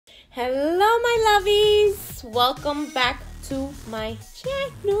Hello, my lovies! Welcome back to my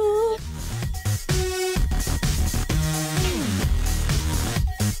channel.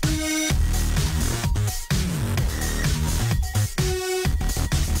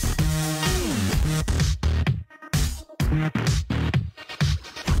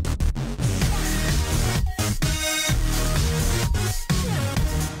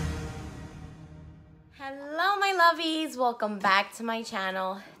 Hello, my lovies! Welcome back to my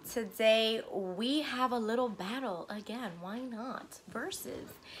channel. Today we have a little battle again. Why not? Versus.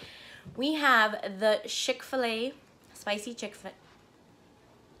 We have the Chick-Fil-A spicy Chick-Fil-A.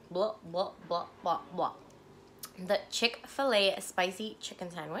 Blah blah blah blah blah. The Chick-Fil-A spicy chicken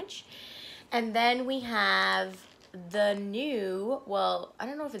sandwich, and then we have the new. Well, I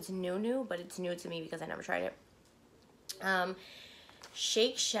don't know if it's new, but it's new to me because I never tried it.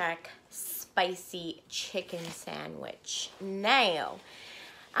 Shake Shack spicy chicken sandwich. Now,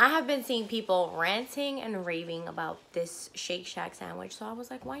 I have been seeing people ranting and raving about this Shake Shack sandwich, so I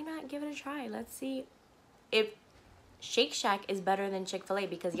was like, why not give it a try? Let's see if Shake Shack is better than Chick-Fil-A,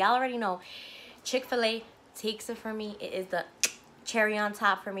 because y'all already know Chick-Fil-A takes it for me. It is the cherry on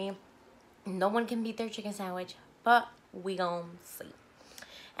top for me. No one can beat their chicken sandwich, but we gon' see.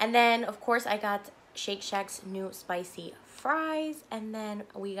 And then, of course, I got Shake Shack's new spicy fries, and then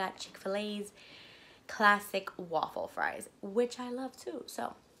we got Chick-Fil-A's classic waffle fries, which I love too.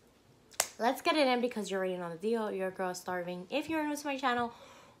 So let's get it in, because you already know the deal. Your girl is starving. If you're new to my channel,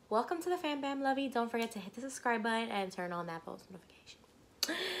 welcome to the Fam Bam Lovey. Don't forget to hit the subscribe button and turn on that post notification.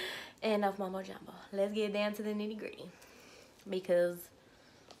 Enough mumbo jumbo. Let's get down to the nitty gritty, because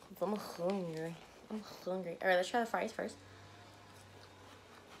I'm hungry. All right, let's try the fries first.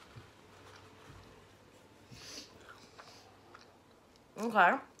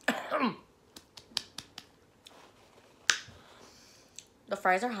 Okay. The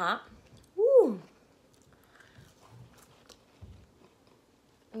fries are hot. Woo.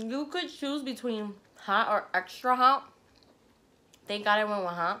 You could choose between hot or extra hot. Thank God I went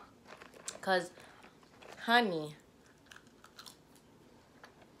with hot, because, honey,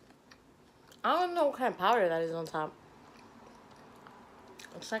 I don't know what kind of powder that is on top.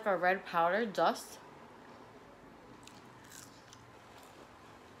 It's like a red powder dust.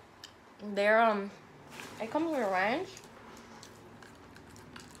 They're it comes with ranch.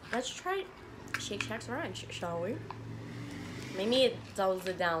 Let's try Shake Shack's ranch, shall we? Maybe it dulls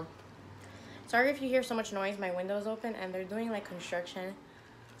it down. Sorry if you hear so much noise. My window's open and they're doing like construction.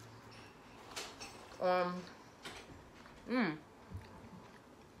 I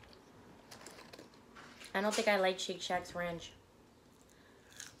don't think I like Shake Shack's ranch.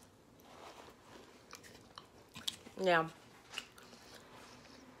 Yeah.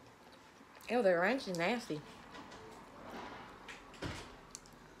 Ew, the ranch is nasty.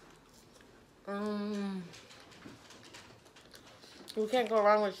 You can't go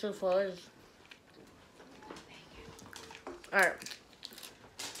wrong with Chick-Fil-A's. Alright.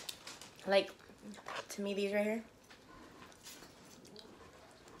 Like, to me, these right here.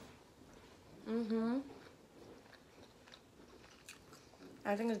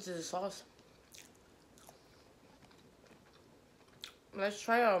 I think it's the sauce. Let's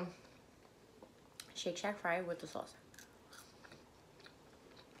try Shake Shack fry with the sauce.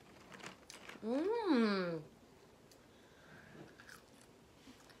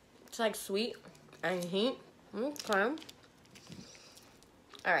 It's like sweet and heat. Okay.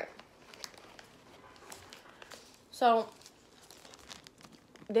 Alright. So,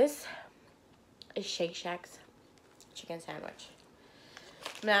 this is Shake Shack's chicken sandwich.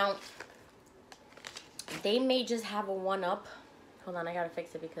 Now, they may just have a one-up. Hold on, I gotta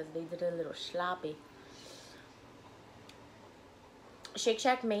fix it because they did it a little sloppy. Shake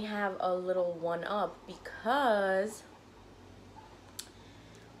Shack may have a little one-up because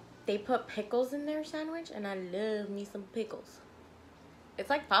they put pickles in their sandwich, and I love me some pickles. It's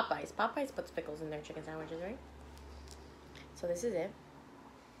like Popeyes. Popeyes puts pickles in their chicken sandwiches, right? So this is it.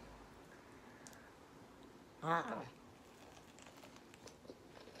 Wow.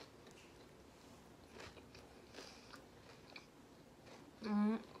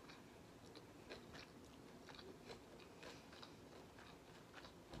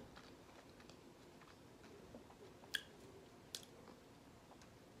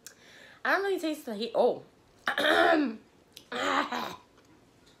 I don't really taste the heat. Oh. I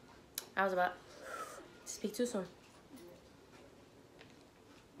was about to speak too soon.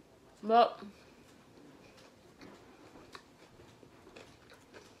 But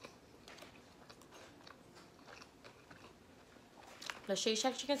the Shake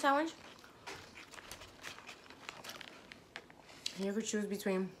Shack chicken sandwich, you could choose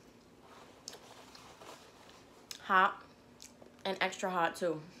between hot and extra hot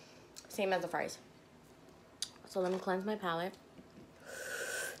too. Same as the fries. So let me cleanse my palate.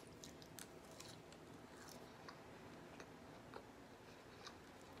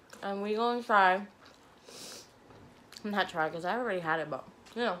 And we're going to try. Not try because I already had it, but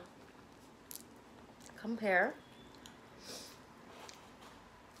you know. Compare.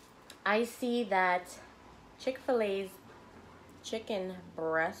 I see that Chick-fil-A's chicken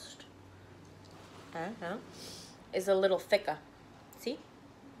breast is a little thicker. See?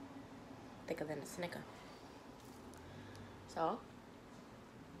 Thicker than a Snicker. So.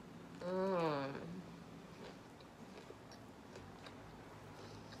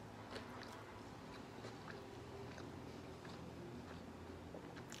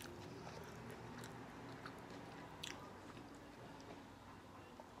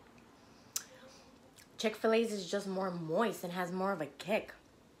 Chick-fil-A's is just more moist and has more of a kick.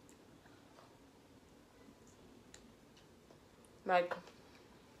 Like,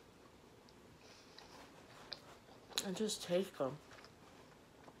 it just tastes good.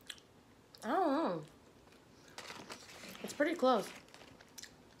 I don't know. It's pretty close.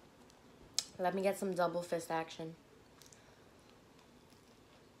 Let me get some double fist action.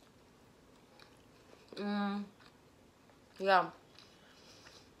 Yeah.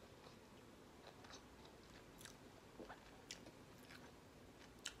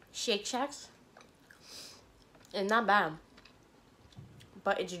 Shake Shacks is not bad,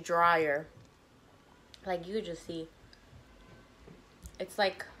 but it's drier. Like, you could just see. It's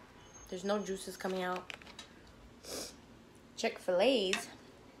like there's no juices coming out. Chick-fil-A's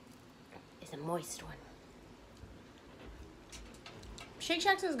is a moist one. Shake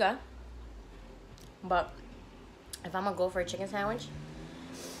Shacks is good, but if I'm gonna go for a chicken sandwich,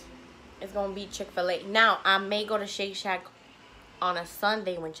 it's gonna be Chick-fil-A. Now, I may go to Shake Shack on a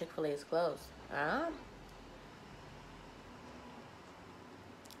Sunday when Chick-fil-A is closed.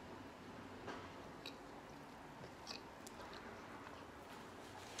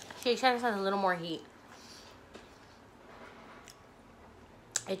 Shake Shack has a little more heat.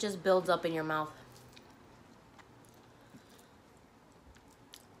 It just builds up in your mouth.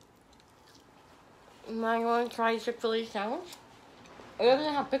 Am I going to try Chick-fil-A sandwich? It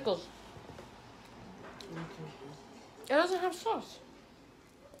doesn't have pickles. It doesn't have sauce.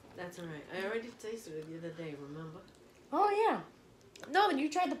 That's alright. I already tasted it the other day, remember? Oh, yeah. No, you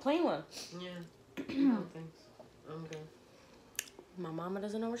tried the plain one. Yeah. No, thanks. I'm good. My mama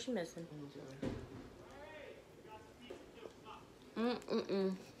doesn't know what she's missing.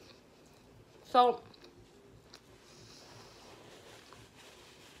 So,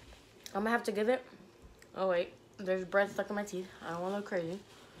 I'm gonna have to give it. Oh, wait. There's bread stuck in my teeth. I don't want to look crazy.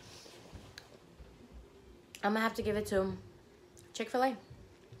 I'm gonna have to give it to Chick-fil-A.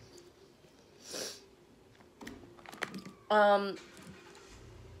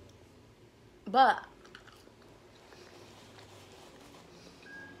 But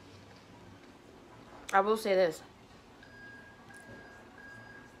I will say this.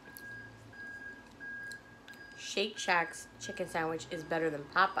 Shake Shack's chicken sandwich is better than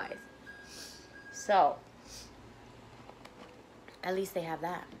Popeye's. So, at least they have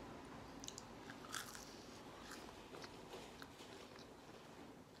that.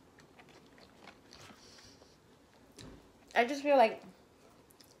 I just feel like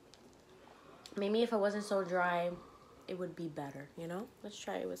maybe if it wasn't so dry, it would be better, you know? Let's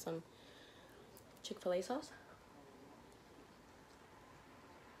try it with some Chick-fil-A sauce.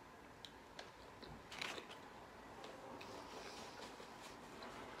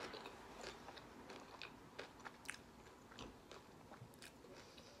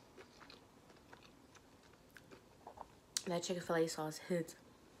 That Chick-fil-A sauce hits.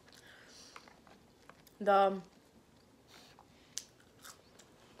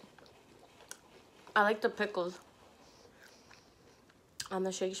 I like the pickles on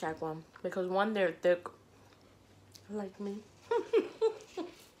the Shake Shack one because one, they're thick, like me.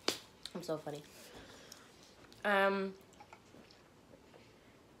 I'm so funny. I'm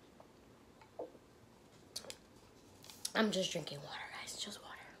just drinking water, guys, just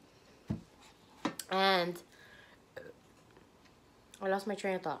water. And I lost my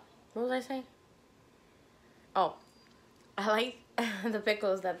train of thought. What was I saying? Oh, I like the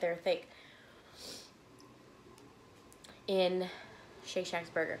pickles that they're thick in Shake Shack's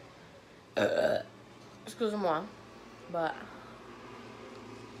burger. Excuse-moi, but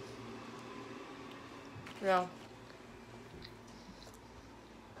you know,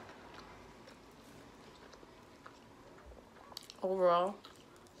 overall,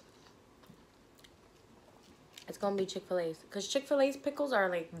 it's gonna be Chick-fil-A's because Chick-fil-A's pickles are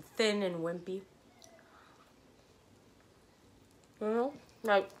like thin and wimpy. You know?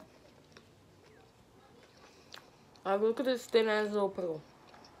 Like look at this thin ass little pickle.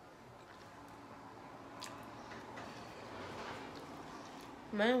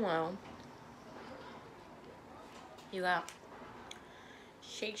 Meanwhile, you got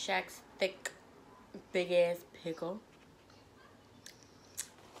Shake Shack's thick, big ass pickle.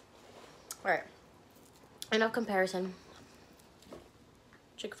 Alright. Enough comparison.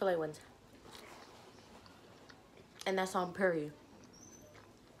 Chick-Fil-A wins. And that's on period.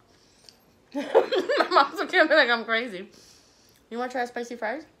 My mom's looking at me like I'm crazy. You want to try spicy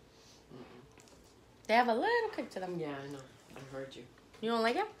fries? They have a little kick to them. Yeah, I know. I heard you. You don't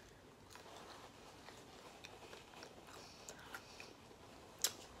like it?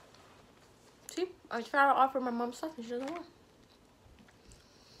 See? I tried to offer my mom stuff and she doesn't want.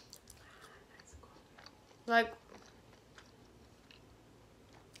 Like,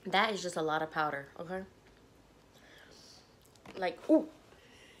 that is just a lot of powder, okay? Like, ooh.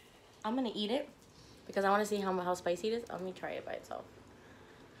 I'm gonna eat it because I want to see how spicy it is. Let me try it by itself.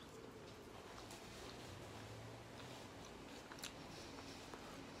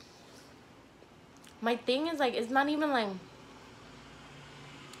 My thing is, like, it's not even, like,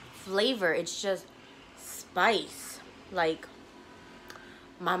 flavor. It's just spice. Like,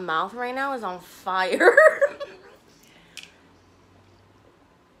 my mouth right now is on fire.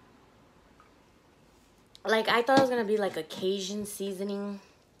 Like, I thought it was going to be, like, a Cajun seasoning.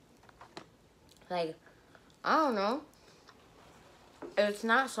 Like, I don't know. It's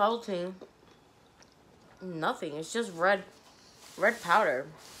not salty. Nothing. It's just red powder.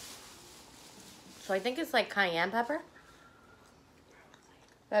 So I think it's like cayenne pepper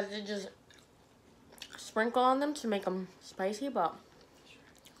that they just sprinkle on them to make them spicy, but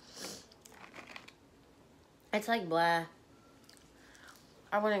it's like blah.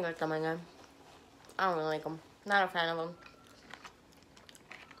 I wouldn't like them again. I don't really like them. Not a fan of them.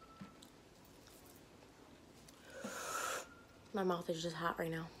 My mouth is just hot right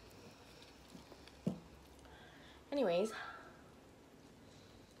now. Anyways.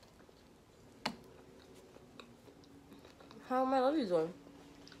 How are my Loviees doing?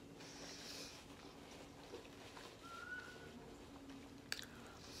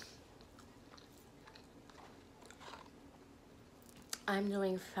 I'm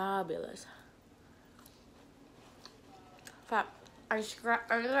doing fabulous. I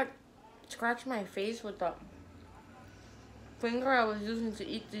like scratched my face with the finger I was using to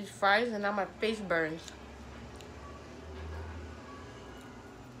eat these fries, and now my face burns.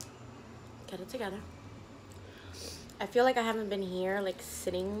 Get it together. I feel like I haven't been here, like,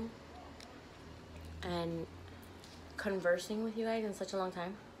 sitting and conversing with you guys in such a long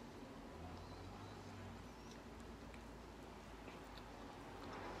time.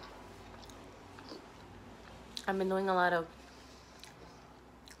 I've been doing a lot of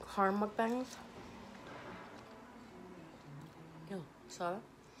car mukbangs. Yo, saw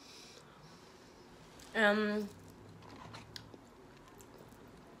that?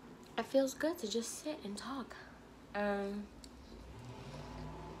 It feels good to just sit and talk.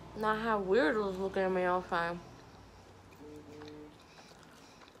 Not have weirdos looking at me all the time.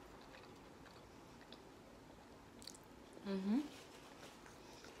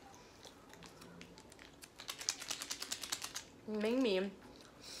 Make me.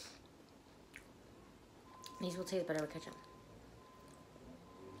 These will taste better with ketchup.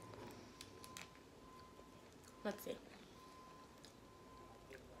 Let's see.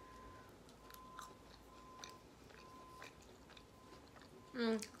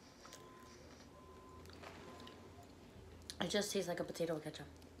 It just tastes like a potato with ketchup.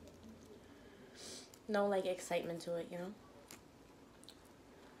 No, like, excitement to it, you know?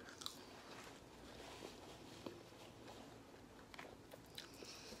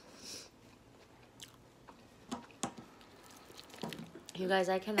 You guys,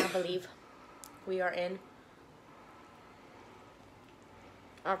 I cannot believe we are in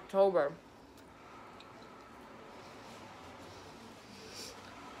October.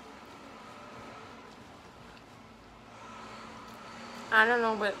 I don't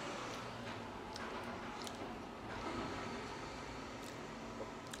know, but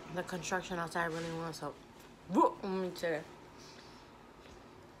the construction outside really wants help. Let me tell you.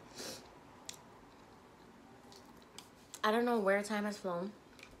 I don't know where time has flown.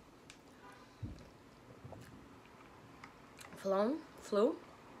 Flew?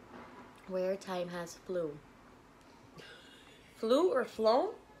 Where time has flew. Flew or flown?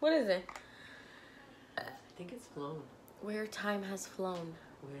 What is it? I think it's flown. Where time has flown.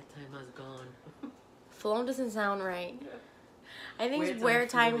 Where time has gone. Flown doesn't sound right. I think it's where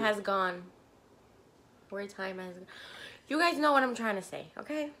time has gone. Where time has gone. You guys know what I'm trying to say,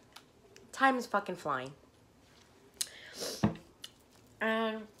 okay? Time is fucking flying.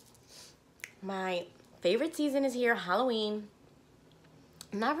 And my favorite season is here, Halloween.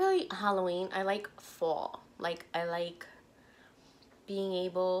 Not really Halloween. I like fall. Like, I like being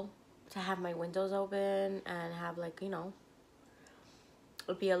able to have my windows open and have, like, you know,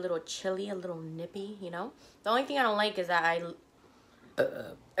 it'll be a little chilly, a little nippy, you know? The only thing I don't like is that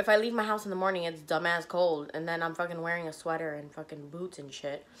if I leave my house in the morning, it's dumbass cold, and then I'm fucking wearing a sweater and fucking boots and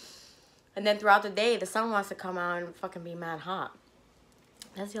shit. And then throughout the day, the sun wants to come out and fucking be mad hot.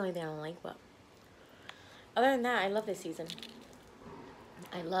 That's the only thing I don't like, but other than that, I love this season.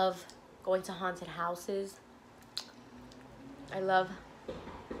 I love going to haunted houses. I love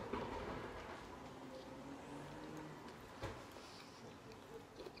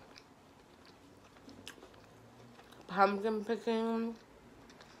pumpkin picking,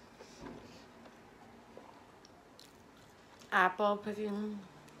 apple picking.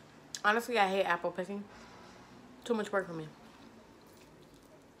 Honestly, I hate apple picking. Too much work for me.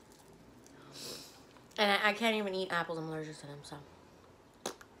 And I can't even eat apples. I'm allergic to them, so.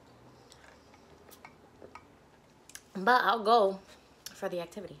 But I'll go for the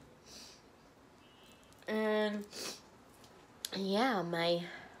activity. And yeah, my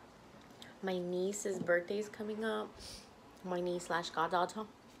niece's birthday is coming up. My niece / goddaughter.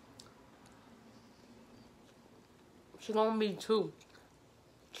 She's gonna be 2.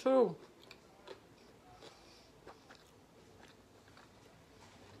 2.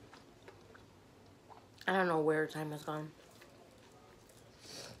 I don't know where time has gone.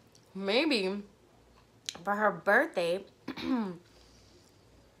 Maybe for her birthday,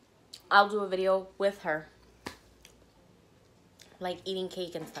 I'll do a video with her. Like eating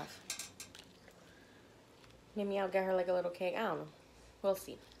cake and stuff. Maybe I'll get her like a little cake. I don't know. We'll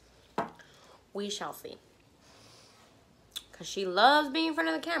see. We shall see. Because she loves being in front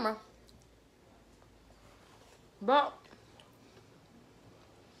of the camera. But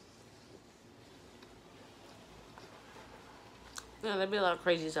yeah, there'll be a lot of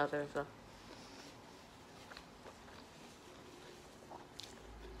crazies out there, so.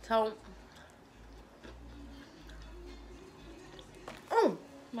 Oh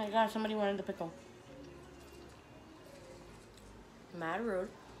my gosh, somebody wanted the pickle. Mad rude.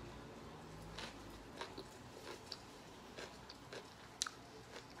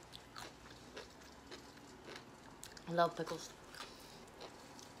 I love pickles.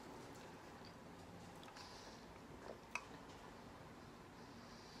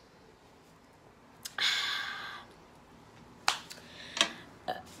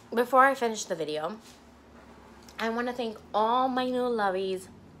 Before I finish the video, I want to thank all my new lovies.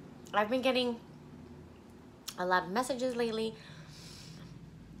 I've been getting a lot of messages lately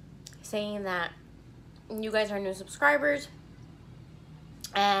saying that you guys are new subscribers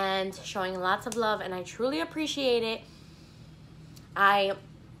and showing lots of love, and I truly appreciate it. I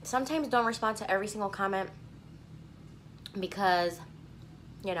sometimes don't respond to every single comment because,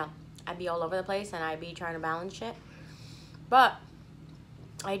 you know, I be all over the place and I be trying to balance shit. But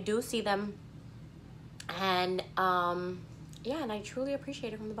I do see them, and yeah, and I truly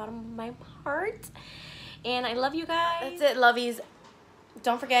appreciate it from the bottom of my heart, and I love you guys. That's it, lovies.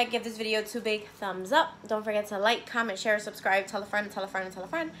 Don't forget, give this video 2 big thumbs up. Don't forget to like, comment, share, subscribe, tell a friend, tell a friend, and tell a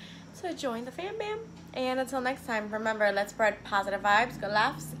friend to join the fam bam. And until next time, remember, let's spread positive vibes, good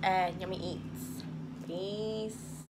laughs, and yummy eats. Peace.